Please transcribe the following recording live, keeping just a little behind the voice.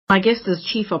My guest is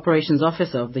Chief Operations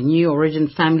Officer of the New Origin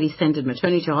Family Centered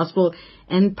Maternity Hospital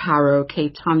in Parow,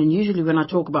 Cape Town. And usually when I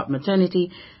talk about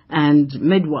maternity and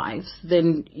midwives,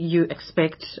 then you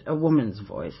expect a woman's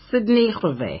voice. Sydney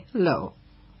Greve, hello.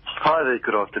 Hi there,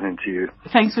 good afternoon to you.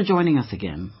 Thanks for joining us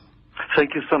again.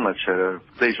 Thank you so much,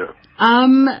 pleasure.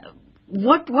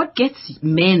 What gets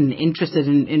men interested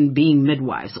in being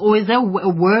midwives? Or is there a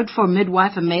word for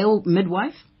midwife, a male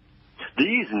midwife?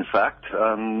 These, in fact,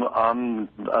 and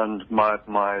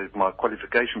my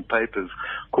qualification papers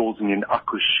calls me an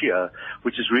accoucheur,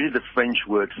 which is really the French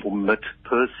word for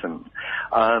mid-person.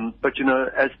 But, you know,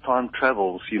 as time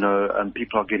travels, you know,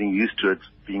 people are getting used to it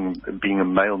being a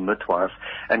male midwife,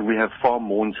 and we have far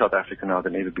more in South Africa now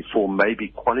than ever before, maybe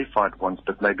qualified ones,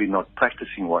 but maybe not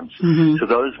practicing ones. Mm-hmm. So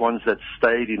those ones that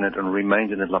stayed in it and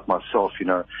remained in it, like myself, you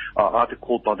know, are either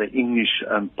called by the English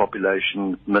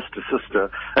population Mr.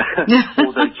 Sister,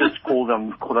 or they just call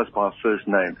us by our first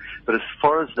name. But as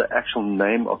far as the actual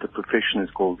name of the profession is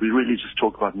called, we really just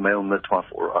talk about male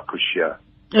midwife or accoucheur.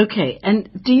 Okay, and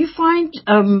do you find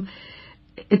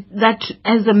that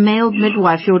as a male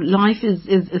midwife, your life is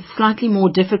slightly more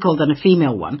difficult than a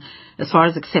female one, as far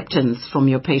as acceptance from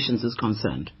your patients is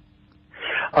concerned?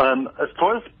 As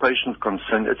far as the patient is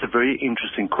concerned, it's a very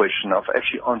interesting question. I've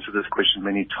actually answered this question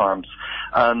many times.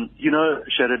 You know,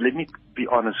 Shado, let me be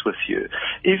honest with you.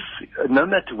 No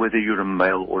matter whether you're a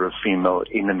male or a female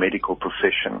in the medical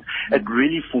profession, it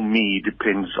really, for me,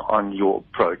 depends on your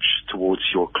approach towards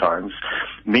your clients.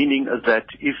 Meaning that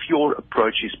if your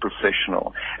approach is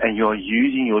professional and you're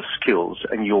using your skills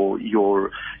and your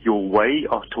way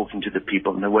of talking to the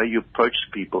people and the way you approach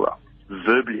people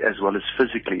verbally as well as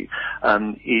physically,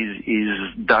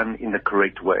 is done in the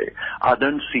correct way, I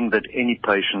don't think that any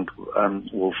patient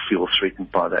will feel threatened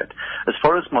by that. As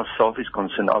far as myself is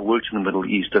concerned, I worked in the Middle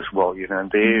East as well, you know, and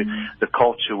there the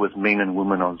culture with men and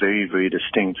women are very, very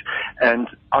distinct. And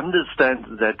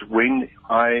understand that when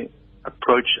I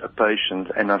approach a patient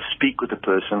and I speak with a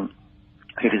person,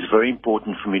 it is very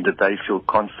important for me that they feel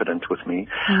confident with me,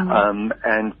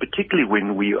 and particularly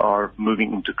when we are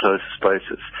moving into closer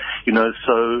spaces. You know,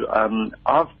 so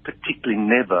I've particularly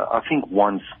never, I think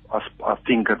once, I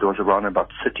think it was around about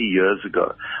 30 years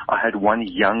ago, I had one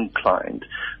young client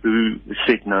who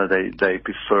said no, they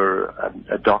prefer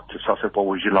a doctor. So I said, well,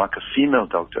 would you like a female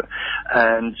doctor?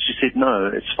 And she said, no,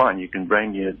 it's fine, you can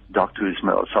bring me a doctor who's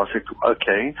male. So I said,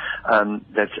 okay,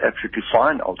 that's absolutely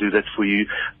fine, I'll do that for you.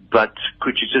 But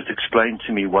could you just explain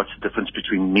to me what's the difference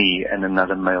between me and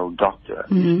another male doctor?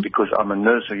 Mm-hmm. Because I'm a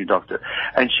nurse or a doctor.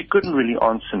 And she couldn't really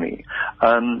answer me.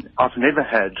 I've never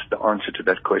had the answer to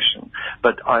that question.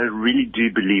 But I really do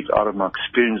believe, out of my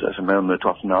experience as a male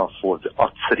midwife now for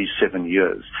 37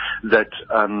 years, that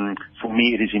for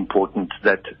me it is important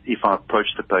that if I approach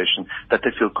the patient, that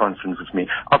they feel confident with me.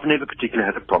 I've never particularly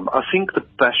had a problem. I think the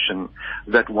passion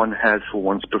that one has for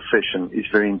one's profession is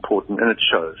very important, and it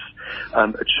shows.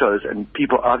 And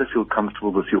people either feel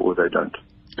comfortable with you or they don't.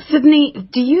 Sydney,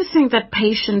 do you think that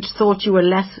patient thought you were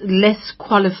less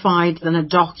qualified than a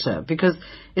doctor? Because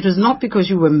it was not because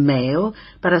you were male,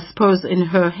 but I suppose in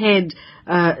her head,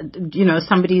 you know,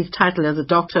 somebody's title as a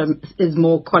doctor is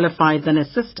more qualified than a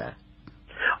sister.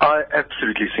 I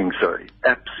absolutely think so.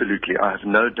 Absolutely. I have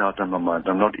no doubt in my mind.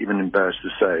 I'm not even embarrassed to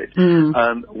say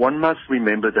it. One must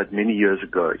remember that many years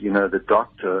ago, you know, the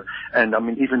doctor, and I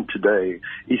mean even today,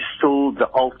 is still the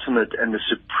ultimate and the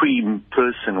supreme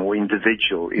person or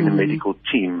individual in the medical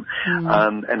team.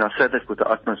 And I say that with the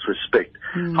utmost respect.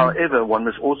 However, one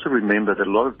must also remember that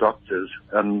a lot of doctors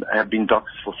have been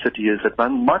doctors for 30 years that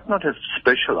might not have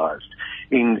specialized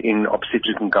in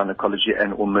obstetrics and gynecology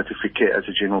and or midwifery care as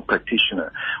a general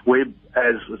practitioner,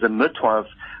 whereas the midwife,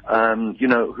 you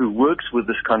know, who works with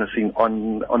this kind of thing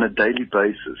on a daily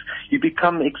basis, you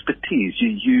become expertise,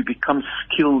 you become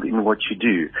skilled in what you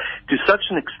do, to such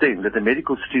an extent that the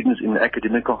medical students in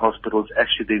academical hospitals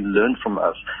actually then learn from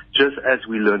us, just as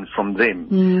we learn from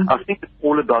them. I think it's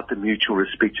all about the mutual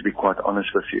respect, to be quite honest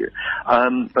with you.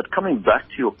 But coming back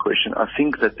to your question, I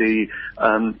think that there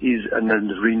is a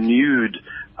renewed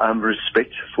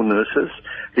respect for nurses.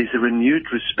 There's a renewed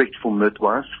respect for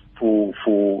midwives,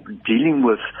 for dealing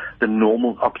with the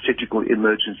normal obstetrical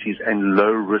emergencies and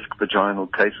low-risk vaginal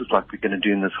cases like we're going to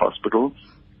do in this hospital.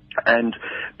 And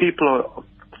people are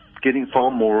getting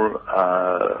far more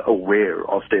aware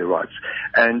of their rights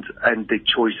and the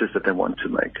choices that they want to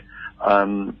make.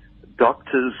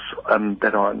 Doctors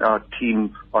that are in our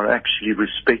team are actually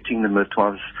respecting the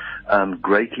midwives'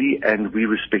 greatly, and we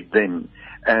respect them.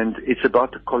 And it's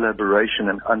about the collaboration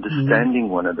and understanding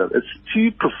one another. It's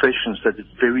two professions that are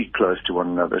very close to one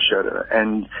another, Shado.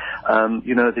 And,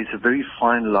 there's a very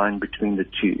fine line between the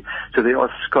two. So there are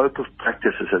scope of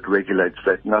practices that regulates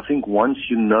that. And I think once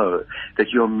you know that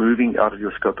you're moving out of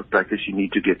your scope of practice, you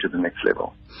need to get to the next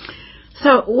level.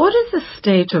 So what is the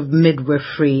state of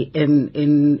midwifery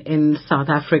in South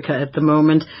Africa at the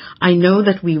moment? I know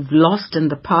that we've lost in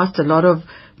the past a lot of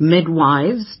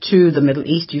midwives to the Middle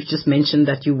East. You've just mentioned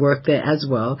that you work there as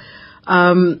well.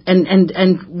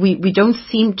 And we don't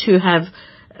seem to have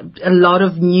a lot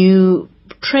of new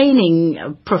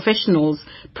training professional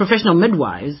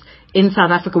midwives in South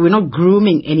Africa. We're not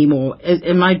grooming anymore.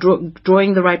 Am I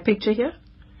drawing the right picture here?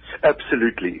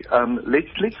 Absolutely.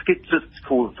 Let's get just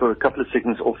for a couple of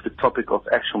seconds off the topic of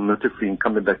actual midwifery and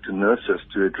coming back to nurses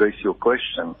to address your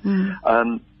question.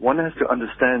 One has to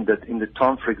understand that in the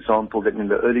time, for example, that in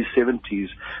the early 70s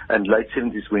and late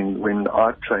 70s when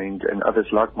I trained and others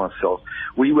like myself,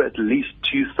 we were at least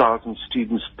 2,000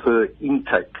 students per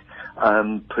intake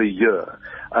per year,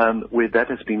 where that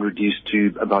has been reduced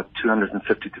to about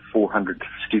 250 to 400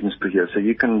 students per year. So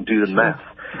you can do the math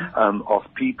of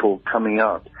people coming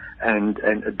out and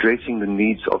addressing the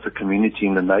needs of the community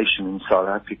and the nation in South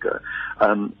Africa.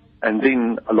 And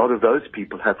then a lot of those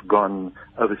people have gone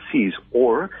overseas,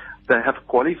 or they have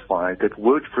qualified, that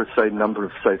worked for, say, number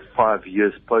of, say, 5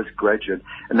 years postgraduate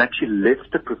and actually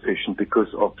left the profession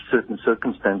because of certain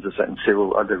circumstances and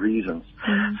several other reasons.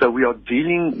 So we are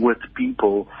dealing with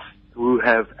people who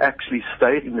have actually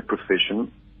stayed in the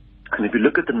profession. And if you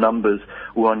look at the numbers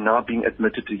who are now being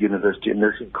admitted to university and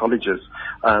nursing colleges,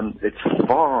 it's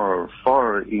far,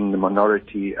 far in the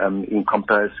minority in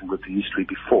comparison with the history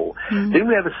before. Then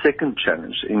we have a second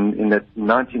challenge. In that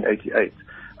 1988,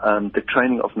 the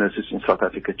training of nurses in South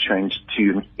Africa changed to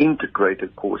an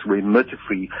integrated course where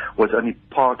midwifery was only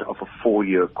part of a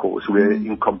 4-year course, where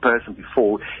in comparison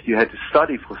before you had to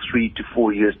study for 3 to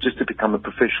 4 years just to become a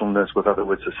professional nurse, with other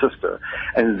words, a sister,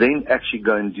 and then actually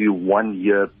go and do 1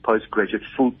 year postgraduate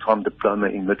full-time diploma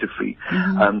in midwifery.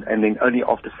 And then only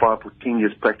after 5 or 10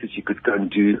 years practice you could go and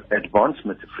do advanced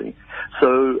midwifery.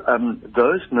 So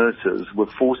those nurses were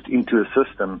forced into a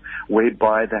system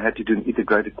whereby they had to do an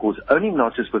integrated course, only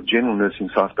not just with general nursing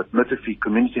science, but midwifery,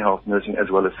 community health nursing, as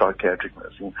well as psychiatric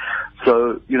nursing.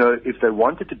 So, if they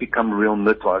wanted to become real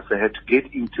midwives, they had to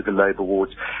get into the labor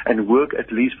wards and work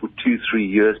at least for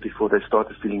 2-3 years before they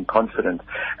started feeling confident.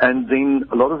 And then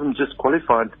a lot of them just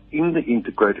qualified in the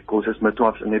integrated course as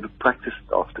midwives and never practiced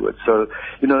afterwards. So,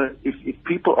 if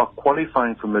people are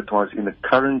qualifying for midwives in the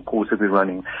current course that we're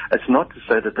running, it's not to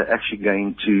say that they're actually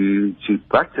going to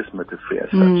practice midwifery as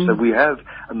such. So we have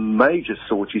a major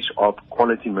shortage of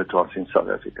quality midwives in South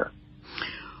Africa.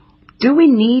 Do we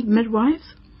need midwives?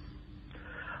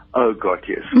 Oh God,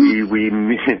 yes.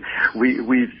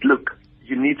 we look.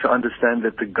 You need to understand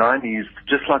that the gynaes,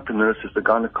 just like the nurses, the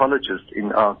gynecologists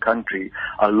in our country,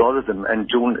 a lot of them, and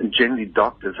generally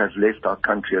doctors, have left our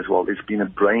country as well. There's been a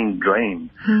brain drain.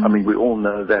 I mean, we all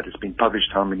know that. It's been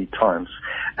published how many times.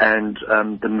 And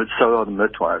so are the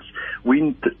midwives.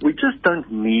 We just don't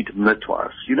need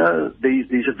midwives.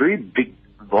 There's a very big,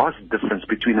 vast difference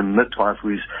between a midwife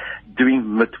who's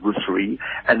doing midwifery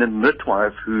and a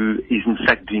midwife who is in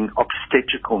fact doing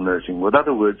obstetrical nursing. With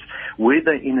other words, where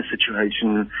they're in a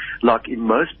situation like in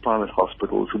most private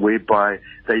hospitals whereby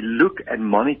they look and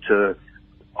monitor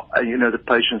the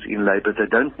patients in labor, they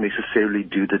don't necessarily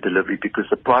do the delivery because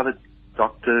the private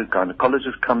doctor,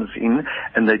 gynecologist comes in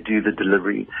and they do the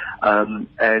delivery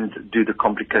and do the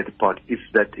complicated part if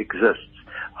that exists.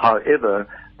 However,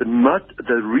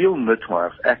 the real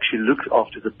midwife actually looks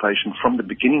after the patient from the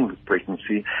beginning of the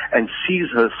pregnancy and sees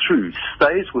her through,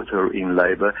 stays with her in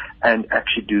labor, and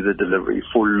actually do the delivery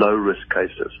for low-risk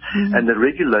cases. And the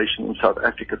regulation in South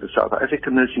Africa, the South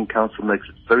African Nursing Council, makes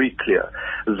it very clear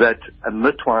that a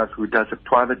midwife who does a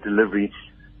private delivery,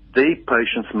 their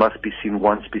patients must be seen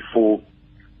once before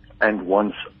and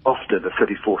once after the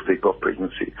 34th week of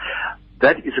pregnancy.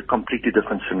 That is a completely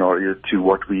different scenario to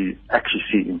what we actually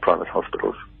see in private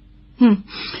hospitals.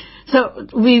 So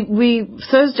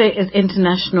Thursday is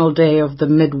International Day of the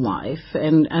Midwife,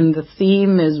 and the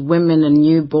theme is Women and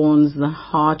Newborns, the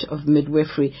Heart of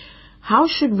Midwifery. How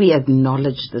should we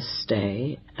acknowledge this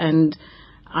day? And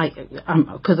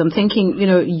because I'm thinking,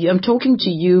 I'm talking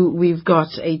to you, we've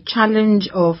got a challenge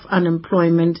of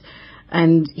unemployment,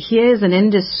 and here's an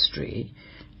industry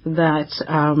that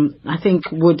I think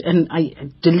would, and I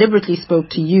deliberately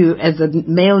spoke to you as a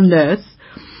male nurse,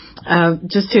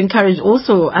 just to encourage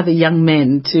also other young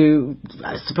men to,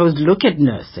 I suppose, look at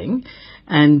nursing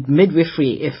and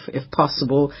midwifery, if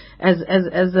possible, as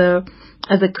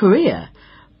a career.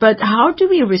 But how do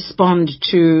we respond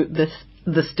to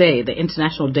this day, the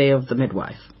International Day of the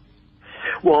Midwife?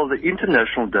 Well, the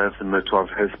International Day of the Midwife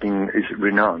is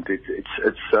renowned.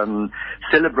 It's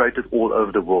celebrated all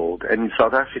over the world. And in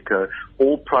South Africa,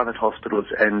 all private hospitals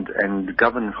and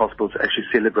government hospitals actually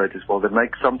celebrate as well. They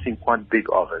make something quite big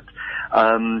of it.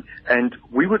 And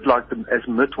we would like them, as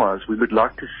midwives, we would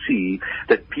like to see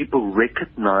that people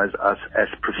recognize us as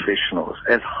professionals,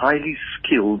 as highly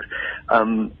skilled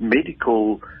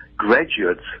medical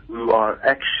graduates who are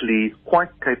actually quite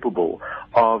capable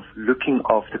of looking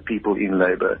after people in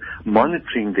labor,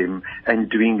 monitoring them,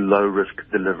 and doing low-risk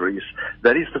deliveries.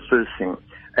 That is the first thing.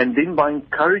 And then by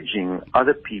encouraging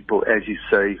other people, as you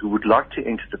say, who would like to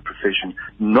enter the profession,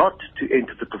 not to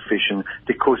enter the profession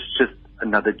because it's just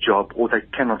another job or they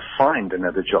cannot find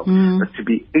another job, but to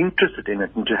be interested in it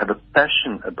and to have a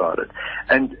passion about it.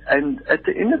 And at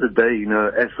the end of the day, you know,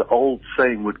 as the old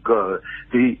saying would go,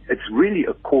 it's really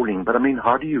a calling, but I mean,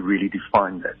 how do you really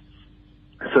define that?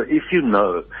 So if you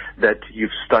know that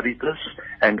you've studied this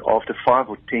and after 5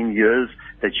 or 10 years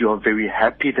that you are very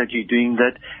happy that you're doing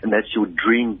that and that's your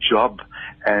dream job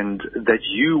and that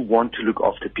you want to look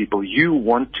after people, you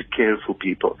want to care for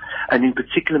people, and in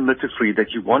particular midwifery,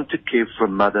 that you want to care for a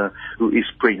mother who is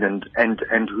pregnant and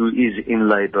who is in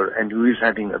labor and who is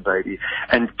having a baby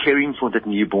and caring for that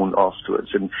newborn afterwards,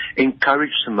 and encourage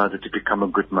the mother to become a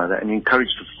good mother and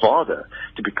encourage the father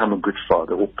to become a good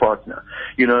father or partner.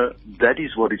 You know, that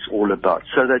is what it's all about,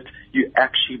 so that you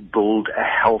actually build a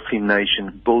healthy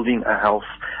nation, building a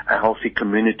healthy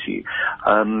community.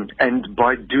 And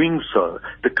by doing so,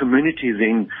 the community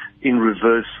then, in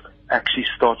reverse, actually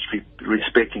starts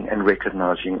respecting and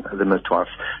recognizing the midwife.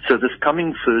 So this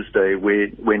coming Thursday,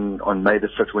 when on May the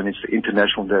 5th, when it's the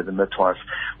International Day of the Midwife,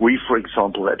 we, for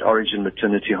example, at Origin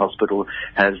Maternity Hospital,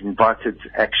 has invited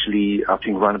actually, I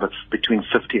think, around about between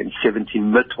 50 and 70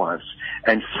 midwives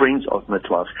and friends of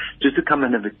midwives just to come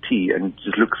and have a tea and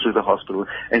just look through the hospital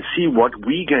and see what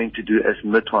we're going to do as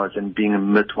midwives and being a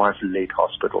midwife-led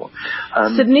hospital.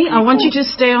 Sydney, I want you to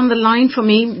stay on the line for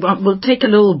me. We'll take a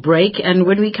little break, and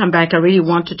when we come back, I really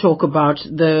want to talk about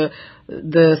the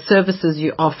services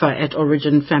you offer at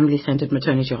Origin Family Centered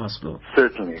Maternity Hospital.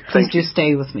 Certainly. Please do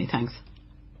stay with me. Thanks.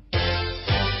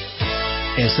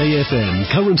 SAFM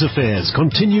Current Affairs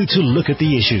continue to look at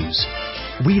the issues.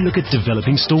 We look at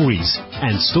developing stories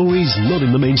and stories not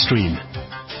in the mainstream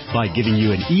by giving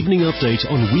you an evening update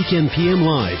on Weekend PM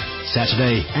Live,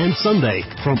 Saturday and Sunday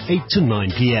from 8 to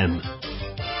 9 p.m.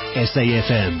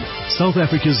 SAFM, South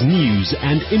Africa's news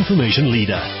and information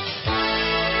leader.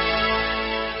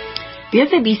 The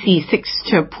SABC seeks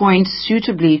to appoint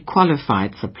suitably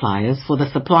qualified suppliers for the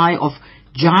supply of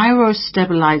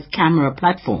gyro-stabilized camera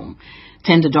platform.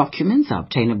 Tender documents are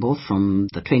obtainable from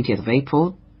the 20th of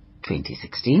April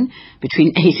 2016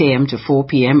 between 8 a.m. to 4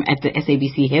 p.m. at the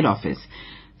SABC head office,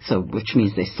 so which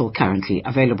means they're still currently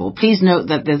available. Please note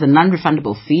that there's a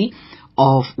non-refundable fee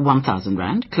of 1,000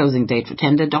 Rand. Closing date for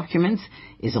tender documents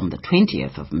is on the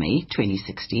 20th of May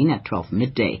 2016 at 12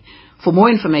 midday. For more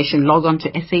information, log on to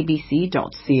sabc.co.za.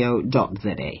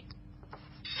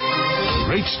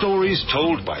 Great stories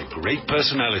told by great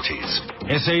personalities.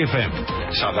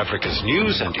 SAFM, South Africa's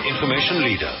news and information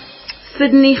leader.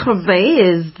 Sydney Gervais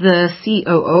is the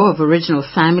COO of Original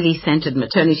Family Centered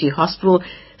Maternity Hospital.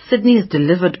 Sydney has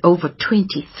delivered over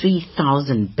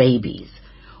 23,000 babies.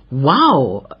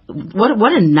 Wow.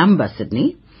 What a number,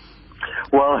 Sydney.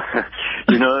 Well,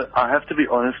 you know, I have to be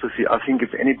honest with you. I think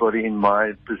if anybody in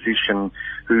my position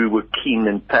who were keen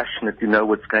and passionate to know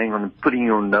what's going on and putting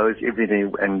your nose every day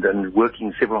and working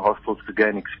in several hospitals to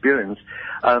gain experience,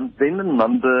 then the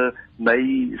number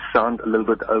may sound a little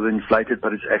bit overinflated,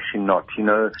 but it's actually not. You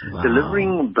know, Wow.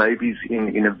 Delivering babies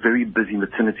in a very busy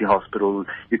maternity hospital,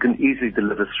 you can easily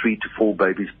deliver 3 to 4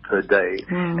 babies per day.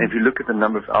 And if you look at the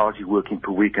number of hours you're working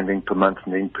per week and then per month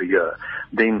and then per year,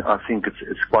 then I think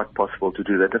it's quite possible to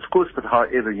do that. Of course, but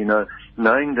however, you know,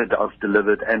 knowing that I've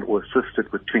delivered and or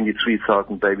assisted with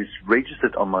 23,000 babies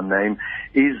registered on my name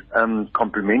is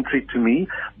complimentary to me,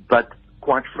 but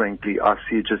quite frankly, I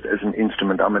see it just as an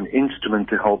instrument. I'm an instrument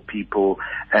to help people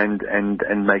and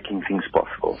making things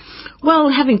possible.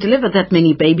 Well, having delivered that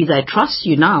many babies, I trust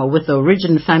you now with the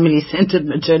Origin Family Centered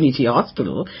Maternity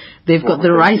Hospital. They've got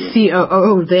the right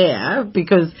COO there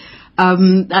because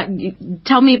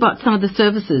tell me about some of the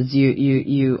services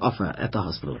you offer at the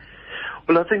hospital.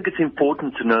 Well, I think it's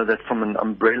important to know that from an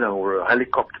umbrella or a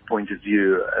helicopter point of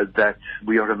view, that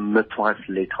we are a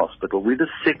midwife-led hospital. We're the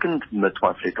second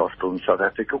midwife-led hospital in South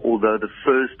Africa, although the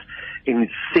first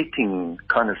in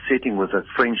kind of setting with a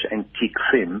French antique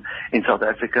femme in South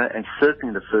Africa, and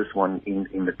certainly the first one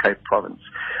in the Cape Province.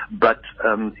 But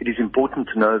it is important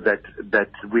to know that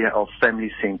we are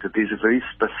family-centered. There's a very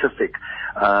specific,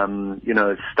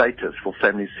 status for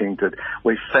family-centered,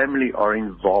 where family are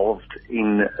involved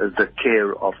in the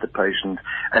care of the patient,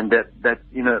 and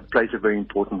that plays a very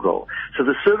important role. So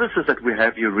the services that we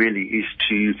have here really is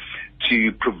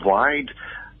to provide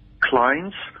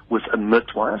clients with a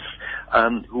midwife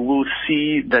who will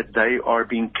see that they are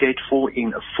being cared for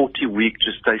in a 40-week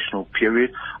gestational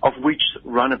period, of which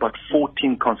around about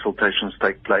 14 consultations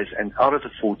take place, and out of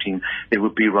the 14, there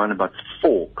will be around about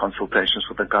 4 consultations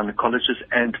with a gynecologist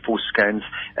and 4 scans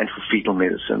and for fetal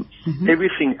medicine. Mm-hmm.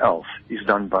 Everything else is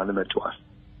done by the midwife.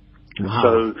 Wow.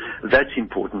 So that's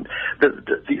important.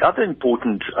 The other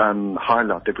important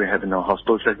highlight that we have in our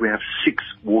hospital is that we have 6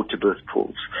 water birth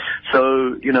pools.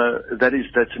 So,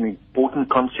 that's an important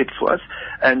concept for us,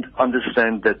 and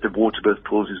understand that the water birth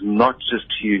pools is not just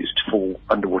used for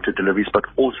underwater deliveries, but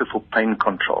also for pain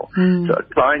control. Mm. So a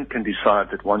client can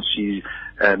decide that once she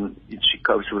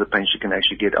goes through the pain, she can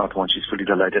actually get out once she's fully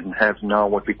dilated and have now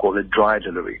what we call a dry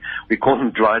delivery. We call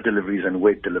them dry deliveries and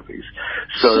wet deliveries.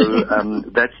 So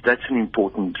that's an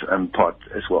important part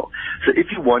as well. So if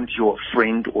you want your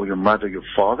friend or your mother, your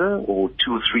father, or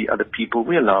 2 or 3 other people,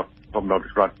 we allow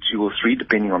about 2 or 3,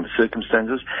 depending on the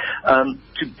circumstances,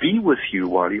 to be with you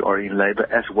while you are in labor,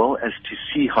 as well as to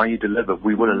see how you deliver.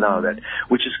 We will allow that,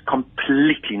 which is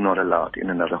completely not allowed in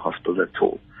another hospital at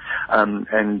all.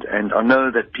 And I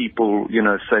know that people,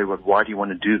 say, well, why do you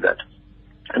want to do that?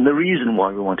 And the reason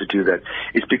why we want to do that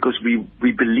is because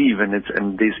we believe,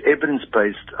 and there's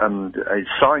evidence-based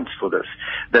science for this,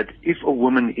 that if a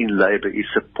woman in labor is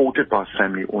supported by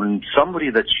family or somebody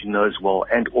that she knows well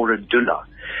and or a doula,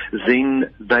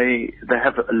 then they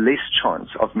have a less chance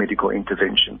of medical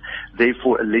intervention,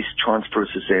 therefore a less chance for a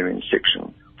cesarean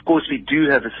section. Of course, we do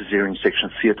have a cesarean section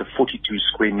theatre, 42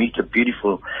 square meter,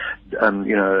 beautiful,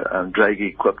 drag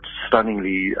equipped,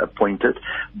 stunningly appointed,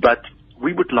 but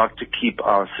we would like to keep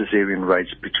our cesarean rates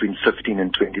between 15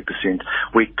 and 20%,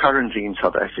 where currently in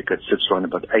South Africa it sits around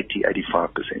about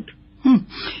 80-85%.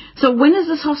 So when is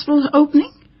this hospital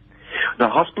opening? The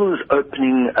hospital is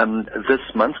opening this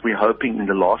month. We're hoping in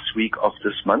the last week of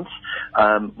this month.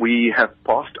 We have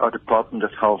passed our Department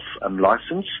of Health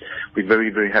license. We're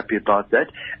very, very happy about that.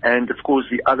 And, of course,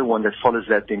 the other one that follows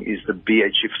that then is the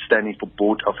BHF, standing for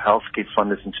Board of Healthcare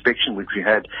Funders Inspection, which we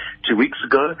had 2 weeks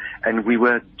ago. And we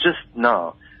were just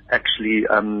now actually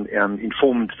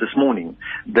informed this morning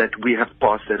that we have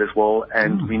passed that as well,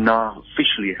 and we now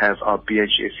officially have our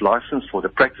BHF license for the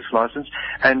practice license.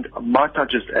 And might I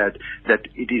just add that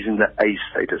it is in the A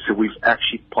status, so we've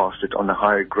actually passed it on the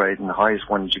higher grade, and the highest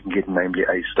one that you can get, namely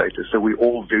A status. So we're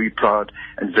all very proud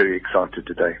and very excited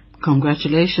today.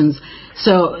 Congratulations.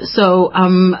 So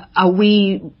are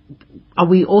we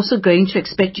also going to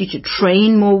expect you to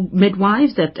train more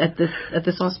midwives at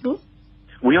this hospital?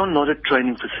 We are not a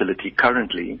training facility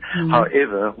currently. Mm-hmm.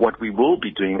 However, what we will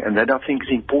be doing, and that I think is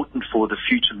important for the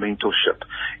future mentorship,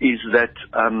 is that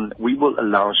we will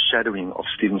allow shadowing of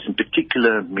students, in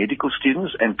particular medical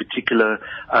students and particular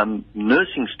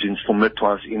nursing students for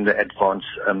midwives in the advanced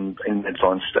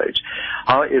stage.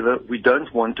 However, we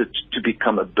don't want it to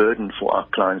become a burden for our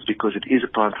clients, because it is a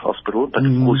private hospital, but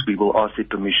of course we will ask their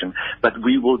permission. But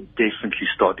we will definitely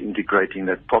start integrating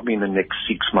that probably in the next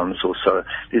 6 months or so.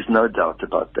 There's no doubt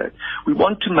about that. We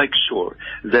want to make sure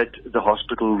that the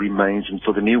hospital remains, and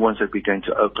for the new ones that we're going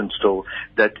to open still,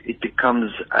 that it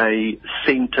becomes a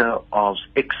center of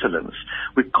excellence.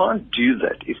 We can't do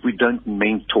that if we don't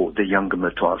mentor the younger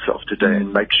midwives of today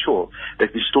and make sure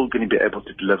that we're still going to be able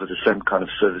to deliver the same kind of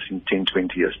service in 10,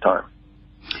 20 years' time.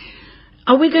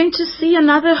 Are we going to see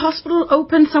another hospital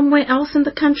open somewhere else in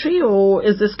the country, or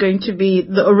is this going to be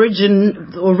the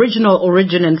original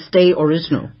origin and stay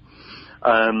original?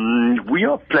 We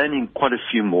are planning quite a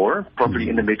few more, probably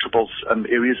in the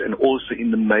metropolitan areas and also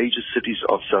in the major cities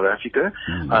of South Africa.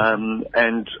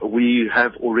 And we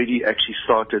have already actually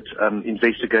started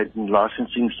investigating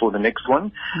licensing for the next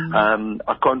one.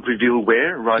 I can't reveal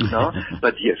where right now,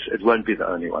 but yes, it won't be the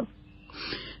only one.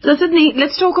 So Sydney,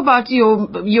 let's talk about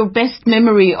your best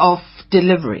memory of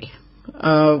delivery.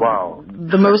 Wow.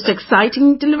 The most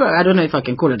exciting delivery. I don't know if I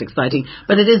can call it exciting,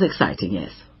 but it is exciting,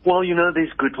 yes. Well,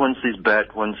 there's good ones, there's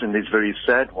bad ones, and there's very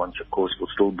sad ones, of course, for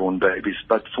stillborn babies.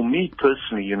 But for me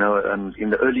personally, in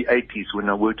the early 80s when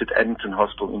I worked at Addington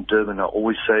Hospital in Durban, I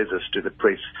always say this to the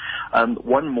press.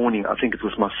 One morning, I think it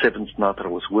was my 7th night that I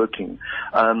was working,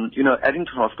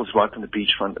 Addington Hospital is right on the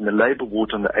beachfront, and the labour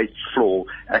ward on the 8th floor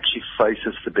actually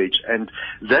faces the beach. And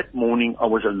that morning, I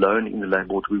was alone in the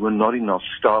labour ward. We were not enough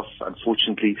staff,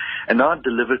 unfortunately, and I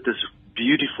delivered this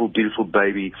beautiful, beautiful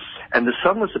baby, and the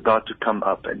sun was about to come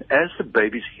up, and as the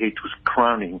baby's head was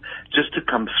crowning just to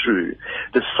come through,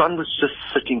 the sun was just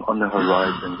sitting on the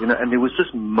horizon, and there was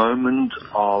this moment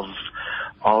of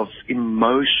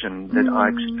emotion that I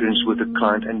experienced with the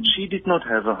client, and she did not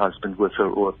have a husband with her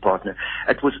or a partner.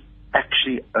 It was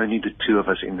actually only the two of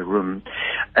us in the room.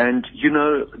 And,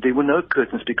 there were no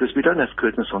curtains because we don't have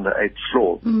curtains on the 8th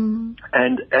floor.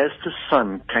 And as the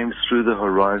sun came through the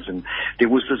horizon, there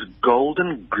was this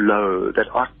golden glow that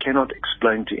I cannot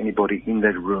explain to anybody in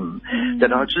that room,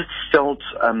 that I just felt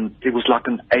it was like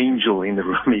an angel in the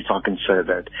room, if I can say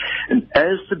that. And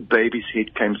as the baby's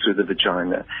head came through the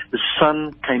vagina, the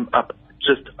sun came up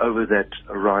just over that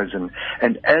horizon.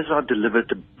 And as I delivered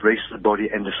the rest of the body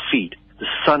and the feet, the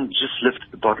sun just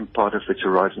lifted the bottom part of its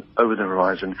horizon over the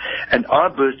horizon. And I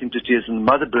burst into tears, and the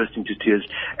mother burst into tears.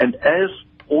 And as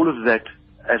all of that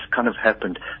has kind of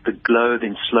happened, the glow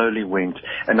then slowly went.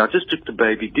 And I just took the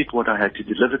baby, did what I had to,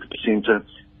 deliver the placenta,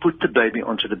 put the baby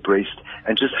onto the breast,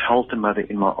 and just held the mother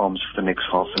in my arms for the next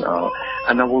half an hour.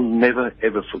 And I will never,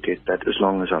 ever forget that as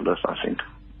long as I live, I think.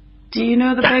 Do you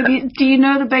know the baby? Do you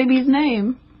know the baby's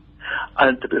name?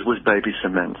 It was baby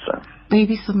Samantha.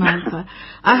 Baby Samantha.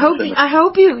 I hope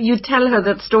you tell her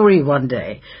that story one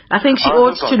day. I think she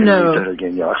ought to know. That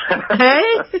again, yeah. Hey?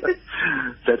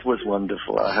 That was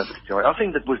wonderful. I have to tell you. I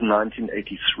think that was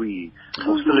 1983. I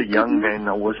was still a young man.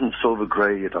 I wasn't silver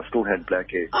grey yet. I still had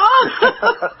black hair. Oh,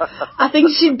 I think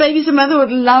baby Samantha would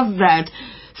love that.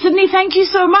 Sydney, thank you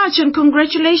so much, and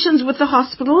congratulations with the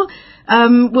hospital.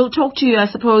 We'll talk to you, I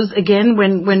suppose, again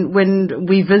when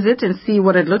we visit and see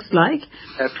what it looks like.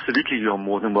 Absolutely, you're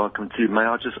more than welcome to. May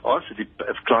I just ask if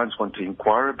clients want to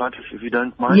inquire about this, if you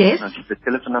don't mind? Yes. The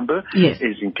telephone number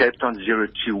is in Cape Town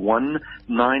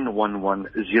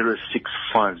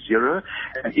 021-911-0650.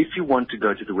 And if you want to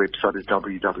go to the website, it's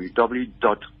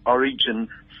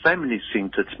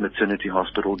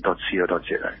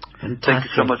www.originfamilycenteredmaternityhospital.co.za. Fantastic. Thank you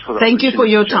so much for the Thank you for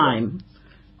your time.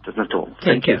 That's not all.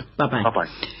 Thank you. Bye-bye. Bye-bye.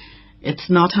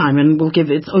 It's now time, and we'll give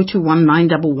it's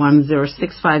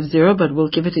 021-911-0650, but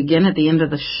we'll give it again at the end of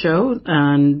the show,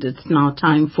 and it's now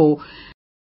time for